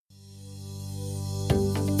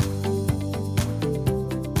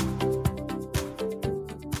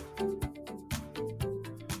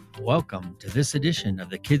Welcome to this edition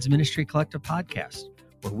of the Kids Ministry Collective podcast,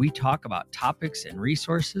 where we talk about topics and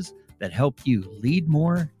resources that help you lead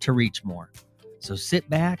more to reach more. So sit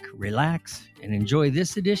back, relax, and enjoy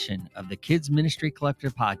this edition of the Kids Ministry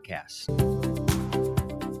Collective podcast.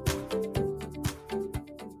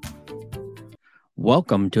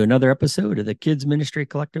 Welcome to another episode of the Kids Ministry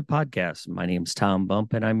Collective podcast. My name's Tom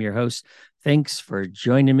Bump, and I'm your host. Thanks for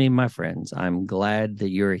joining me, my friends. I'm glad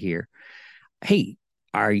that you're here. Hey,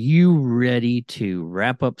 are you ready to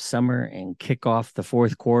wrap up summer and kick off the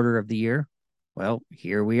fourth quarter of the year? Well,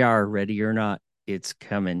 here we are, ready or not, it's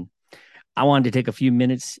coming. I wanted to take a few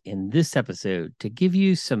minutes in this episode to give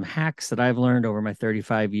you some hacks that I've learned over my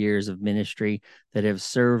 35 years of ministry that have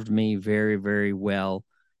served me very, very well.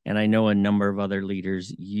 And I know a number of other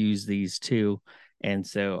leaders use these too. And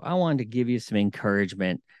so I wanted to give you some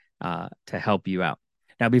encouragement to help you out.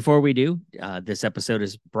 Now, before we do, this episode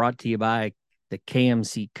is brought to you by the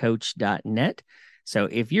kmccoach.net. So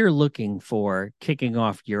if you're looking for kicking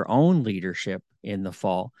off your own leadership in the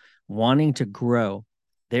fall, wanting to grow,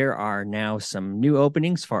 there are now some new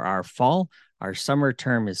openings for our fall. Our summer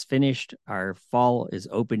term is finished. Our fall is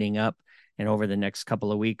opening up. And over the next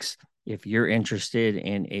couple of weeks, if you're interested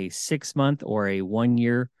in a 6-month or a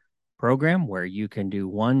 1-year program where you can do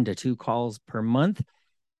 1 to 2 calls per month,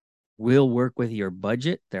 we'll work with your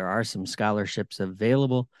budget. There are some scholarships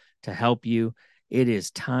available to help you. It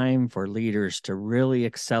is time for leaders to really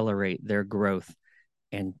accelerate their growth.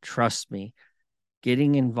 And trust me,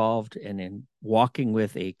 getting involved and in walking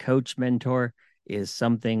with a coach mentor is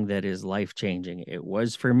something that is life-changing. It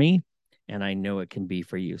was for me, and I know it can be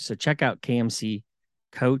for you. So check out kmccoach.net.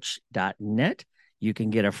 You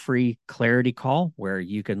can get a free clarity call where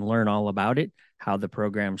you can learn all about it, how the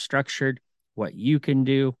program's structured, what you can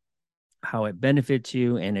do, how it benefits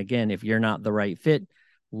you. And again, if you're not the right fit,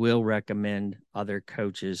 we'll recommend other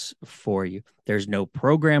coaches for you. There's no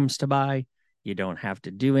programs to buy. You don't have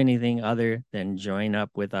to do anything other than join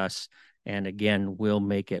up with us. And again, we'll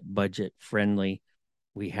make it budget friendly.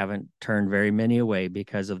 We haven't turned very many away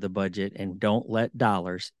because of the budget, and don't let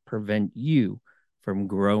dollars prevent you from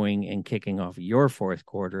growing and kicking off your fourth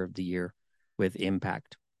quarter of the year with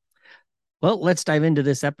impact. Well, let's dive into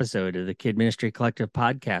this episode of the Kid Ministry Collective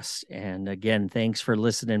podcast. And again, thanks for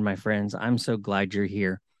listening, my friends. I'm so glad you're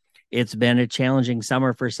here. It's been a challenging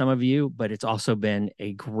summer for some of you, but it's also been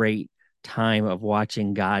a great time of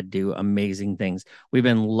watching God do amazing things. We've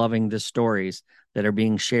been loving the stories that are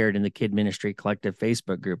being shared in the Kid Ministry Collective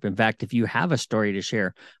Facebook group. In fact, if you have a story to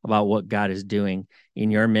share about what God is doing in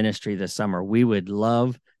your ministry this summer, we would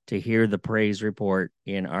love to hear the praise report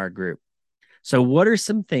in our group. So what are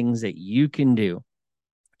some things that you can do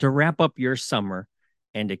to wrap up your summer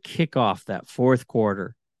and to kick off that fourth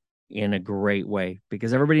quarter in a great way?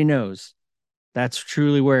 Because everybody knows that's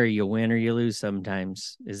truly where you win or you lose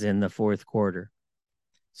sometimes, is in the fourth quarter.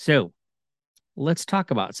 So let's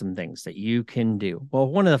talk about some things that you can do.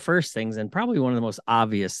 Well, one of the first things, and probably one of the most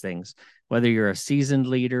obvious things, whether you're a seasoned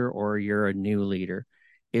leader or you're a new leader,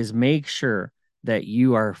 is make sure that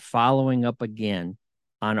you are following up again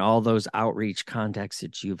on all those outreach contacts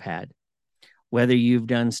that you've had. Whether you've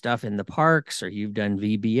done stuff in the parks or you've done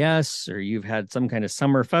VBS or you've had some kind of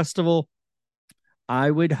summer festival,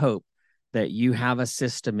 I would hope that you have a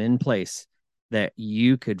system in place that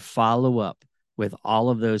you could follow up with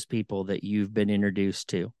all of those people that you've been introduced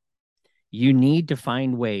to. You need to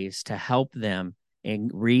find ways to help them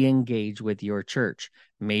and re-engage with your church.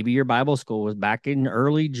 Maybe your Bible school was back in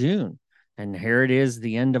early June, and here it is,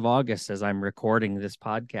 the end of August, as I'm recording this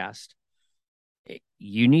podcast.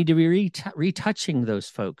 You need to be retouching those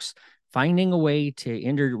folks, finding a way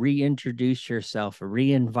to reintroduce yourself,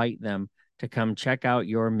 re-invite them to come check out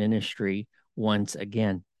your ministry once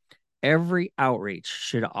again. Every outreach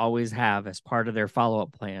should always have, as part of their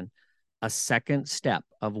follow-up plan, a second step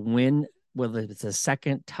of when will it's a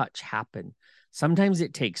second touch happen. Sometimes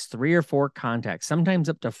it takes 3 or 4 contacts, sometimes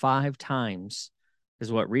up to 5 times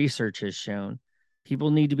is what research has shown. People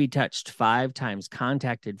need to be touched 5 times,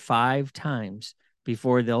 contacted 5 times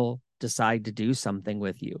before they'll decide to do something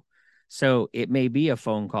with you. So it may be a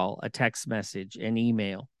phone call, a text message, an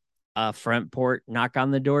email, a front porch, knock on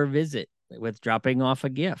the door visit with dropping off a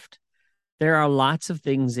gift. There are lots of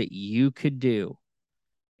things that you could do.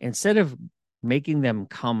 Instead of making them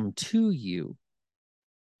come to you,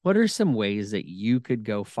 what are some ways that you could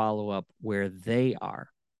go follow up where they are?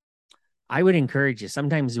 I would encourage you.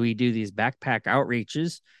 Sometimes we do these backpack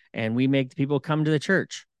outreaches and we make people come to the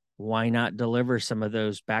church. Why not deliver some of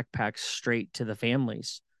those backpacks straight to the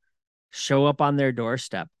families? Show up on their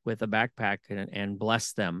doorstep with a backpack and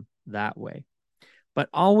bless them that way. But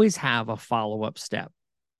always have a follow-up step.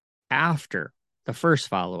 after the first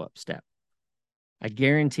follow-up step. I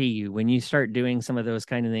guarantee you, when you start doing some of those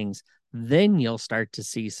kind of things, then you'll start to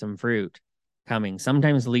see some fruit coming.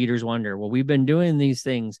 Sometimes leaders wonder, well, we've been doing these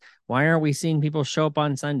things. Why aren't we seeing people show up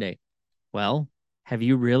on Sunday? Well, have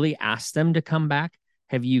you really asked them to come back?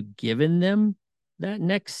 Have you given them that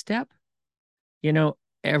next step? You know,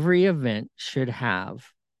 every event should have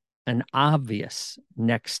an obvious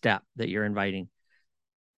next step that you're inviting.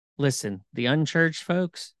 Listen, the unchurched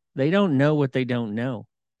folks, they don't know what they don't know.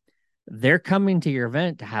 They're coming to your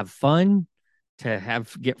event to have fun, to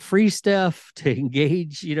get free stuff, to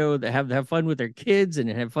engage, to have fun with their kids and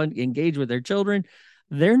have fun, engage with their children.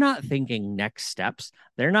 They're not thinking next steps.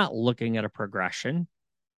 They're not looking at a progression.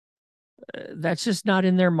 That's just not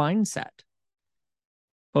in their mindset.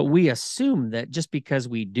 But we assume that just because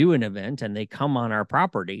we do an event and they come on our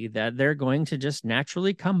property, that they're going to just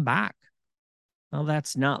naturally come back. Well,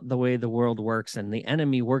 that's not the way the world works, and the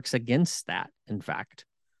enemy works against that, in fact.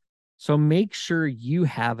 So make sure you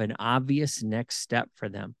have an obvious next step for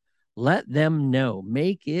them. Let them know.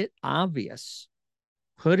 Make it obvious.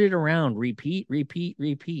 Put it around. Repeat, repeat,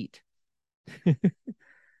 repeat.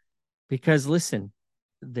 Because listen,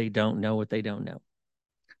 they don't know what they don't know.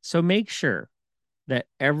 So make sure that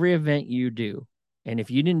every event you do, and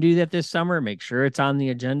if you didn't do that this summer, make sure it's on the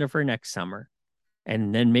agenda for next summer.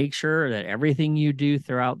 And then make sure that everything you do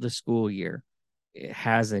throughout the school year, it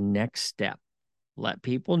has a next step. Let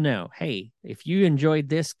people know, hey, if you enjoyed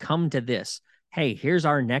this, come to this. Hey, here's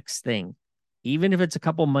our next thing. Even if it's a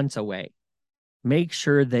couple months away, make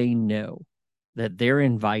sure they know that they're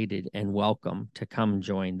invited and welcome to come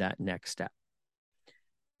join that next step.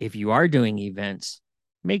 If you are doing events,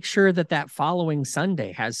 make sure that that following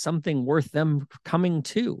Sunday has something worth them coming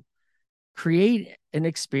to. Create an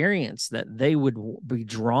experience that they would be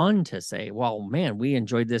drawn to say, well, man, we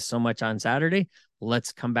enjoyed this so much on Saturday.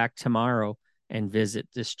 Let's come back tomorrow and visit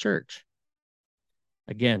this church.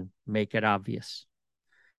 Again, make it obvious.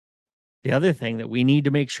 The other thing that we need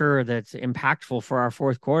to make sure that's impactful for our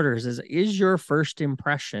fourth quarters is your first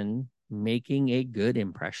impression making a good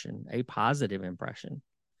impression, a positive impression?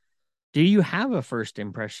 Do you have a first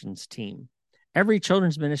impressions team? Every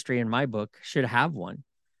children's ministry in my book should have one.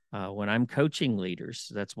 When I'm coaching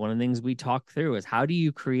leaders, that's one of the things we talk through is how do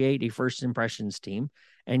you create a first impressions team?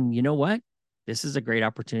 And you know what? This is a great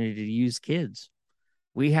opportunity to use kids.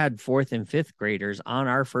 We had fourth and fifth graders on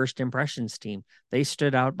our first impressions team. They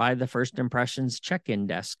stood out by the first impressions check-in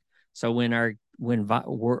desk. So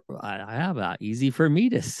easy for me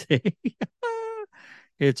to say.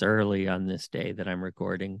 It's early on this day that I'm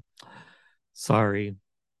recording. Sorry.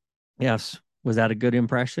 Yes. Was that a good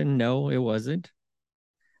impression? No, it wasn't.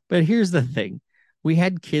 But here's the thing. We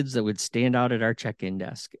had kids that would stand out at our check-in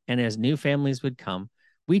desk. And as new families would come,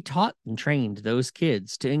 we taught and trained those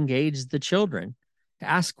kids to engage the children, to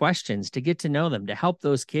ask questions, to get to know them, to help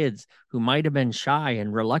those kids who might have been shy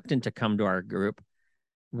and reluctant to come to our group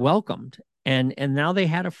welcomed. And now they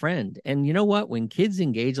had a friend. And you know what? When kids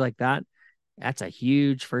engage like that, that's a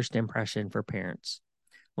huge first impression for parents.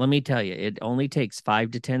 Let me tell you, it only takes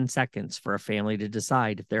 5 to 10 seconds for a family to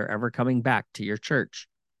decide if they're ever coming back to your church.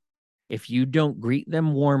 If you don't greet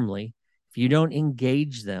them warmly, if you don't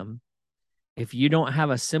engage them, if you don't have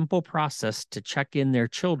a simple process to check in their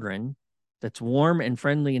children that's warm and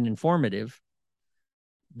friendly and informative,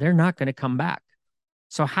 they're not going to come back.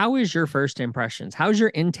 So how is your first impressions? How's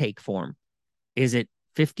your intake form? Is it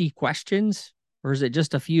 50 questions or is it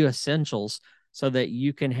just a few essentials so that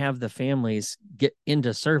you can have the families get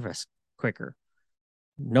into service quicker?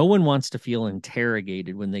 No one wants to feel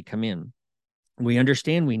interrogated when they come in. We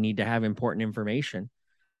understand we need to have important information,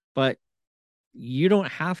 but you don't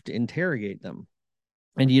have to interrogate them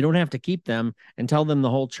and you don't have to keep them and tell them the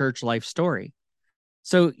whole church life story.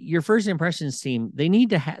 So your first impressions team, they need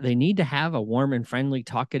to have a warm and friendly,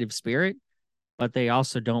 talkative spirit, but they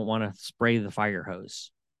also don't want to spray the fire hose,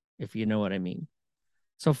 if you know what I mean.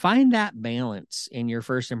 So find that balance in your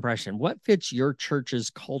first impression. What fits your church's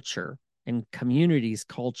culture and community's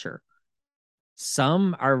culture?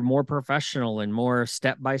 Some are more professional and more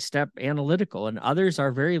step-by-step analytical, and others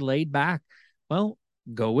are very laid back. Well,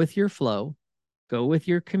 go with your flow, go with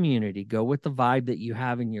your community, go with the vibe that you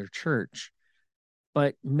have in your church,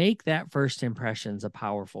 but make that first impressions a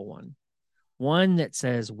powerful one that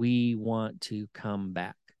says, we want to come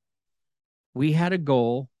back. We had a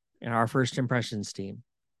goal in our first impressions team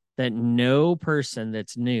that no person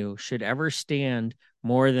that's new should ever stand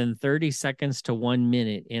more than 30 seconds to 1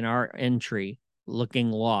 minute in our entry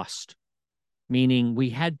looking lost, meaning we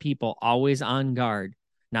had people always on guard,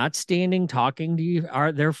 not standing talking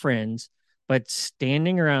to their friends, but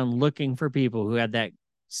standing around looking for people who had that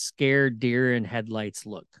scared deer in headlights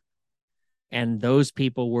look. And those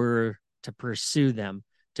people were to pursue them,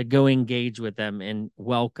 to go engage with them and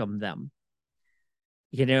welcome them.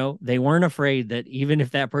 They weren't afraid that even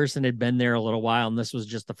if that person had been there a little while and this was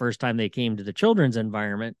just the first time they came to the children's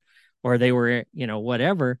environment, or they were,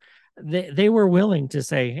 whatever, they were willing to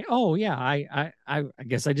say, oh yeah, I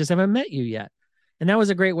guess I just haven't met you yet. And that was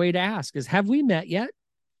a great way to ask, is, have we met yet?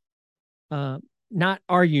 Not,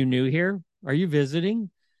 are you new here? Are you visiting?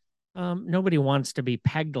 Nobody wants to be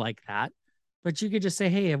pegged like that, but you could just say,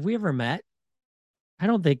 hey, have we ever met? I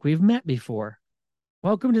don't think we've met before.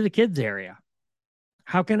 Welcome to the kids area.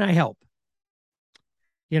 How can I help?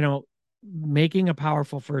 Making a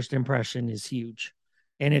powerful first impression is huge.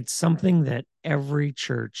 And it's something that every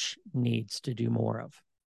church needs to do more of.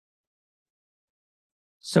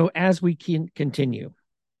 So as we can continue,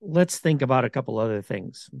 let's think about a couple other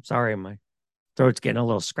things. I'm sorry, my throat's getting a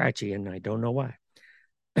little scratchy and I don't know why.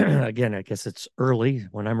 Again, I guess it's early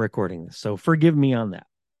when I'm recording this, so forgive me on that.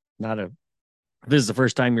 This is the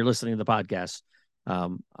first time you're listening to the podcast.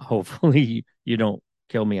 Hopefully you don't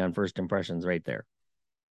kill me on first impressions right there.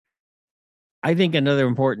 I think another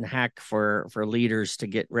important hack for leaders to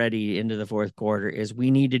get ready into the fourth quarter is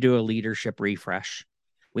we need to do a leadership refresh.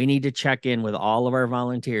 We need to check in with all of our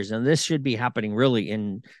volunteers, and this should be happening really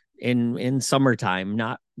in summertime,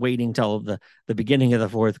 not waiting till the beginning of the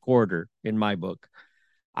fourth quarter. In my book,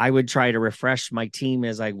 I would try to refresh my team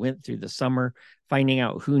as I went through the summer, finding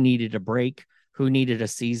out who needed a break, who needed a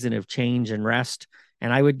season of change and rest,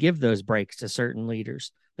 and I would give those breaks to certain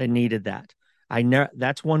leaders that needed that. I know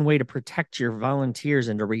that's one way to protect your volunteers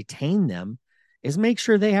and to retain them, is make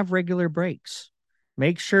sure they have regular breaks.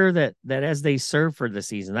 Make sure that as they serve for the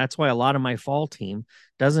season, that's why a lot of my fall team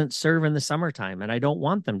doesn't serve in the summertime. And I don't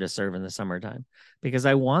want them to serve in the summertime because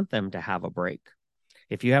I want them to have a break.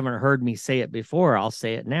 If you haven't heard me say it before, I'll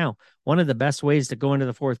say it now. One of the best ways to go into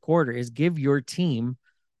the fourth quarter is give your team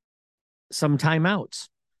some timeouts.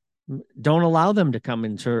 Don't allow them to come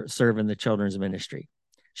and serve in the children's ministry.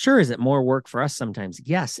 Sure, is it more work for us sometimes?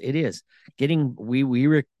 Yes, it is.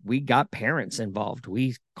 We got parents involved.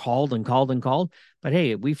 We called and called and called, but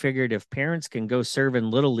hey, we figured if parents can go serve in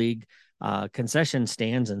Little League concession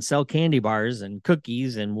stands and sell candy bars and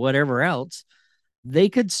cookies and whatever else, they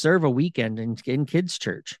could serve a weekend in kids'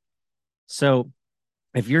 church. So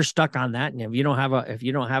if you're stuck on that, and if you don't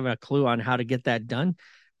have a clue on how to get that done,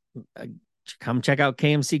 come check out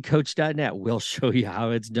kmccoach.net. We'll show you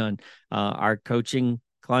how it's done. Our coaching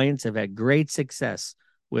clients have had great success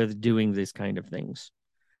with doing these kind of things.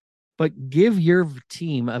 But give your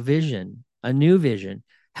team a vision, a new vision.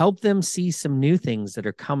 Help them see some new things that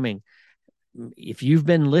are coming. If you've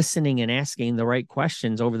been listening and asking the right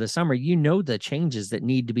questions over the summer, you know the changes that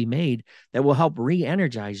need to be made that will help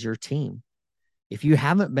re-energize your team. If you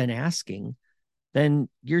haven't been asking, then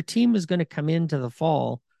your team is going to come into the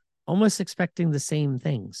fall almost expecting the same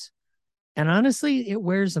things. And honestly, it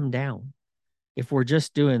wears them down if we're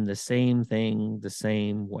just doing the same thing the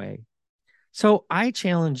same way. So I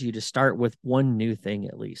challenge you to start with one new thing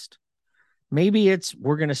at least. Maybe it's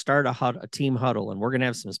we're going to start a team huddle and we're going to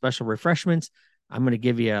have some special refreshments. I'm going to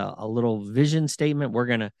give you a little vision statement. We're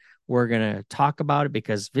going to talk about it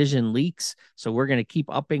because vision leaks. So we're going to keep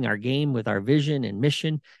upping our game with our vision and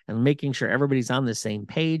mission and making sure everybody's on the same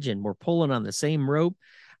page and we're pulling on the same rope.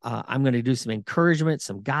 I'm going to do some encouragement,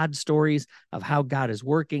 some God stories of how God is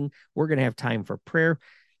working. We're going to have time for prayer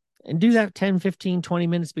and do that 10, 15, 20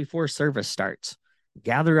 minutes before service starts.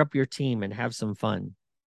 Gather up your team and have some fun.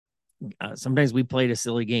 Sometimes we played a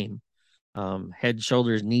silly game, head,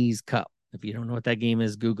 shoulders, knees, cup. If you don't know what that game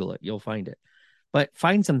is, Google it. You'll find it. But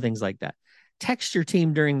find some things like that. Text your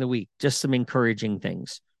team during the week, just some encouraging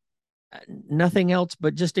things. Nothing else,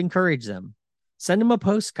 but just encourage them. Send them a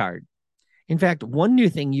postcard. In fact, one new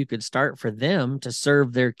thing you could start for them to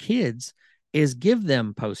serve their kids is give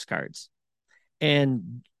them postcards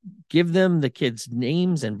and give them the kids'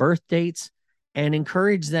 names and birth dates and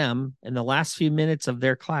encourage them in the last few minutes of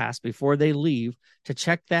their class before they leave to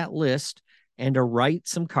check that list and to write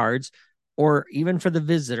some cards, or even for the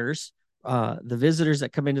visitors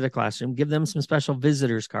that come into the classroom, give them some special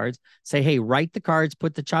visitors cards. Say, hey, write the cards,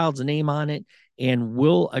 put the child's name on it, and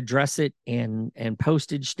we'll address it and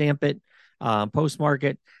postage stamp it, postmark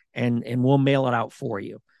it, and we'll mail it out for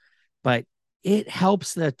you. But it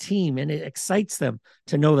helps the team and it excites them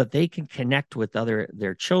to know that they can connect with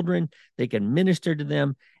their children. They can minister to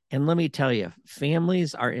them. And let me tell you,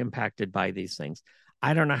 families are impacted by these things.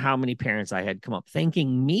 I don't know how many parents I had come up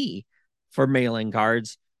thanking me for mailing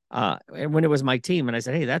cards. And when it was my team, and I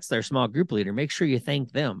said, hey, that's their small group leader. Make sure you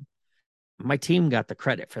thank them. My team got the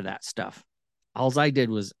credit for that stuff. all I did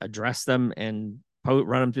was address them and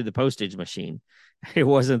run them through the postage machine. It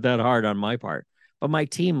wasn't that hard on my part. But my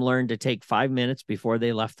team learned to take 5 minutes before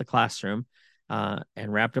they left the classroom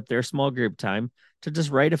and wrapped up their small group time to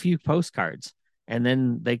just write a few postcards. And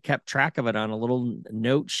then they kept track of it on a little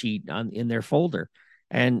note sheet in their folder.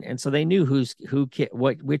 And so they knew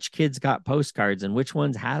which kids got postcards and which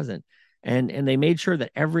ones hasn't. And they made sure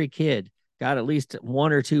that every kid got at least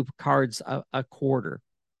 1 or 2 cards a quarter.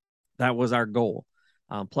 That was our goal,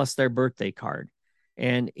 plus their birthday card.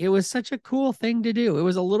 And it was such a cool thing to do. It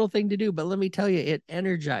was a little thing to do, but let me tell you, it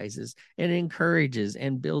energizes and encourages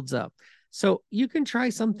and builds up. So you can try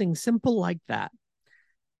something simple like that.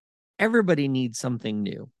 Everybody needs something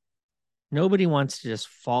new. Nobody wants to just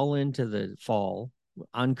fall into the fall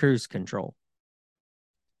on cruise control.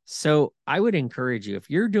 So I would encourage you, if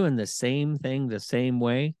you're doing the same thing the same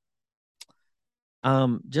way,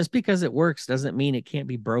 just because it works doesn't mean it can't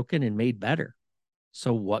be broken and made better.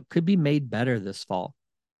 So what could be made better this fall?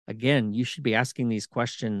 Again, you should be asking these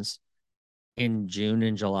questions in June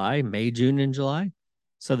and July, May, June, and July,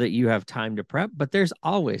 so that you have time to prep, but there's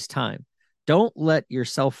always time. Don't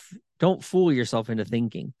fool yourself into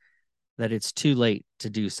thinking that it's too late to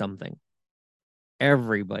do something.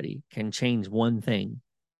 Everybody can change one thing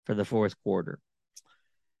for the fourth quarter.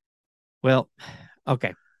 Well,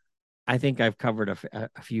 okay. I think I've covered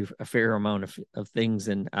a fair amount of things,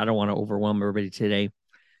 and I don't want to overwhelm everybody today,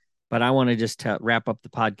 but I want to just wrap up the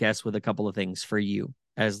podcast with a couple of things for you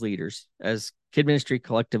as leaders, as Kid Ministry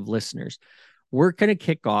Collective listeners. We're going to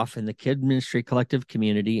kick off in the Kid Ministry Collective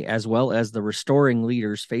community, as well as the Restoring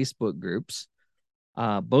Leaders Facebook groups.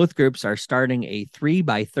 Both groups are starting a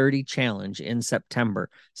 3x30 challenge in September.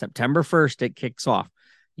 September 1st, it kicks off.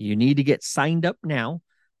 You need to get signed up now.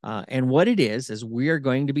 And what it is we are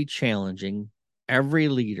going to be challenging every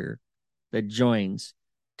leader that joins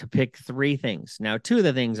to pick 3 things. Now, 2 of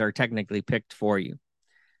the things are technically picked for you.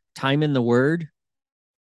 Time in the Word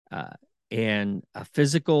and a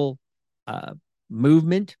physical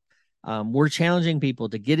movement. We're challenging people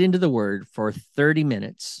to get into the Word for 30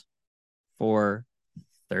 minutes for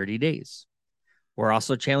 30 days. We're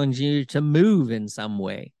also challenging you to move in some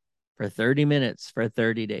way for 30 minutes for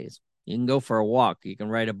 30 days. You can go for a walk. You can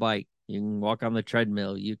ride a bike. You can walk on the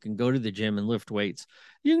treadmill. You can go to the gym and lift weights.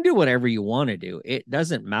 You can do whatever you want to do. It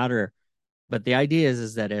doesn't matter. But the idea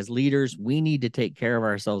is that as leaders, we need to take care of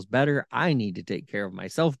ourselves better. I need to take care of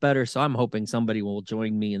myself better. So I'm hoping somebody will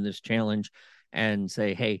join me in this challenge and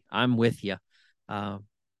say, hey, I'm with you.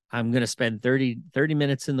 I'm going to spend 30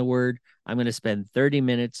 minutes in the Word. I'm going to spend 30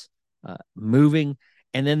 minutes moving.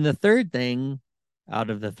 And then the third thing out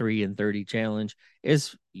of the 3 and 30 challenge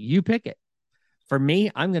is you pick it. For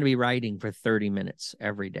me, I'm going to be writing for 30 minutes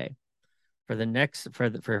every day. For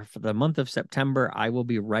the month of September, I will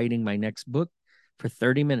be writing my next book for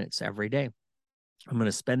 30 minutes every day. I'm going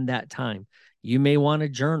to spend that time. You may want to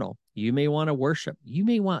journal. You may want to worship. You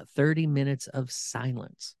may want 30 minutes of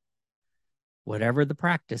silence. Whatever the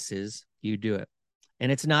practice is, you do it.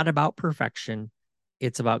 And it's not about perfection.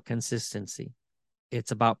 It's about consistency.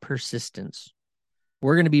 It's about persistence.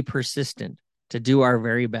 We're going to be persistent to do our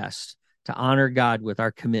very best to honor God with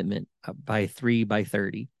our commitment by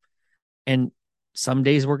 3x30. And some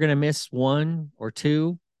days we're going to miss 1 or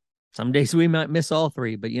 2. Some days we might miss all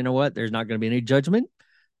 3, but you know what? There's not going to be any judgment.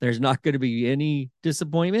 There's not going to be any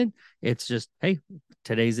disappointment. It's just, hey,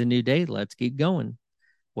 today's a new day. Let's keep going.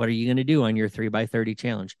 What are you going to do on your 3x30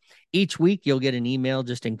 challenge? Each week, you'll get an email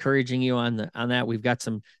just encouraging you on that. We've got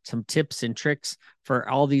some tips and tricks for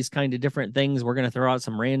all these kind of different things. We're going to throw out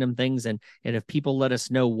some random things. And if people let us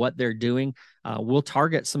know what they're doing, we'll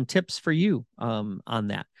target some tips for you on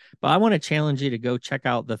that. But I want to challenge you to go check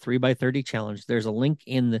out the 3x30 challenge. There's a link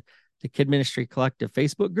in the Kid Ministry Collective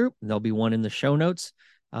Facebook group. There'll be one in the show notes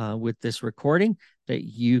with this recording that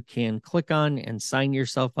you can click on and sign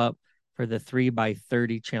yourself up for the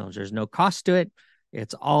 3x30 challenge. There's no cost to it.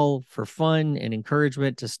 It's all for fun and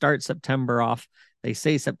encouragement to start September off. They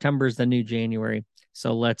say September is the new January,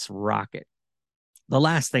 so let's rock it. The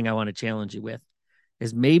last thing I want to challenge you with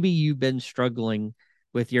is maybe you've been struggling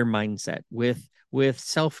with your mindset, with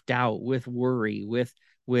self-doubt, with worry,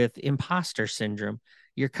 with imposter syndrome.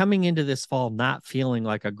 You're coming into this fall not feeling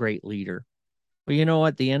like a great leader. But you know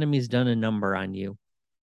what? The enemy's done a number on you.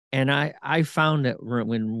 And I found that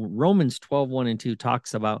when Romans 12:1-2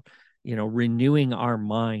 talks about, renewing our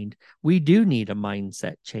mind, we do need a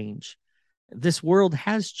mindset change. This world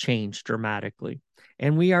has changed dramatically,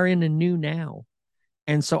 and we are in a new now.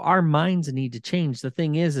 And so our minds need to change. The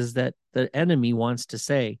thing is that the enemy wants to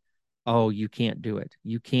say, oh, you can't do it.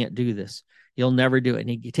 You can't do this. You'll never do it. And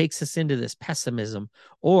he takes us into this pessimism,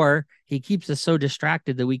 or he keeps us so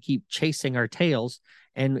distracted that we keep chasing our tails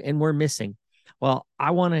and we're missing. Well,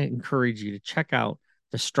 I want to encourage you to check out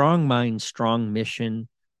the Strong Mind, Strong Mission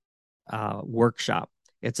workshop.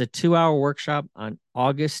 It's a 2-hour workshop on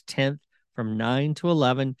August 10th from 9 to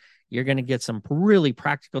 11. You're going to get some really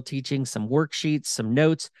practical teaching, some worksheets, some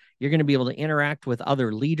notes. You're going to be able to interact with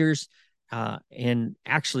other leaders and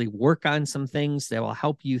actually work on some things that will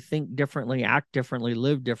help you think differently, act differently,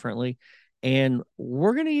 live differently. And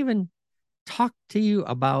we're going to even talk to you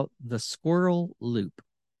about the squirrel loop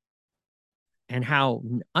and how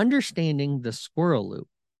understanding the squirrel loop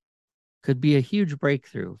could be a huge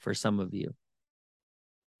breakthrough for some of you.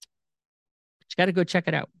 But you got to go check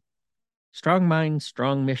it out. Strong Mind,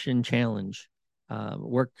 Strong Mission Challenge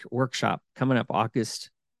workshop coming up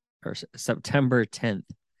September 10th,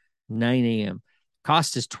 9 a.m.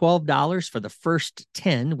 Cost is $12 for the first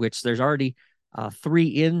 10, which there's already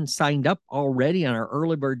 3 signed up already on our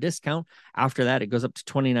early bird discount. After that, it goes up to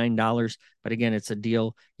 $29. But again, it's a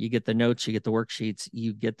deal. You get the notes, you get the worksheets,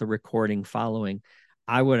 you get the recording following.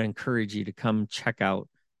 I would encourage you to come check out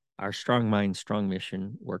our Strong Mind, Strong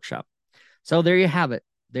Mission workshop. So there you have it.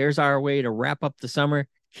 There's our way to wrap up the summer,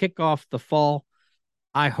 kick off the fall.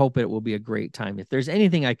 I hope it will be a great time. If there's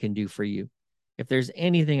anything I can do for you, if there's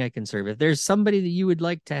anything I can serve, if there's somebody that you would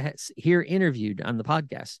like to hear interviewed on the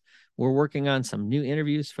podcast, we're working on some new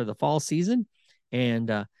interviews for the fall season. And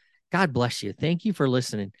God bless you. Thank you for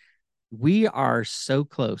listening. We are so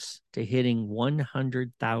close to hitting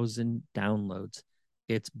 100,000 downloads.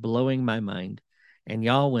 It's blowing my mind. And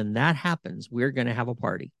y'all, when that happens, we're going to have a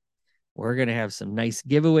party. We're going to have some nice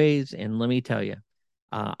giveaways. And let me tell you,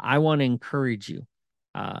 I want to encourage you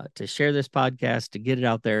to share this podcast, to get it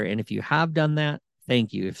out there. And if you have done that,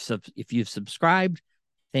 thank you. If you've subscribed,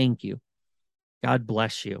 thank you. God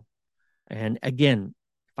bless you. And again,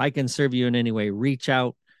 if I can serve you in any way, reach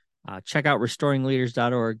out, check out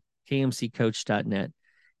restoringleaders.org, kmccoach.net.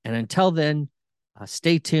 And until then,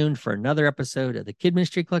 stay tuned for another episode of the Kid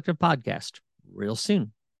Ministry Collective podcast real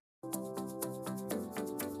soon.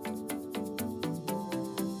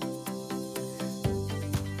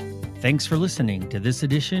 Thanks for listening to this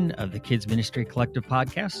edition of the Kids Ministry Collective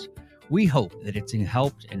podcast. We hope that it's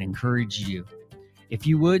helped and encouraged you. If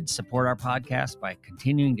you would, support our podcast by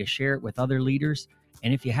continuing to share it with other leaders.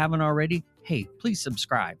 And if you haven't already, hey, please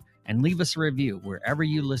subscribe and leave us a review wherever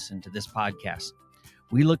you listen to this podcast.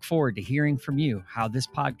 We look forward to hearing from you how this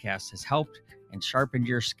podcast has helped and sharpened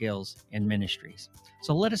your skills in ministries.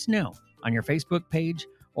 So let us know on your Facebook page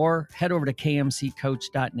or head over to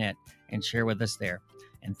kmccoach.net and share with us there.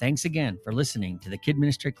 And thanks again for listening to the Kid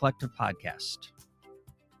Ministry Collective podcast.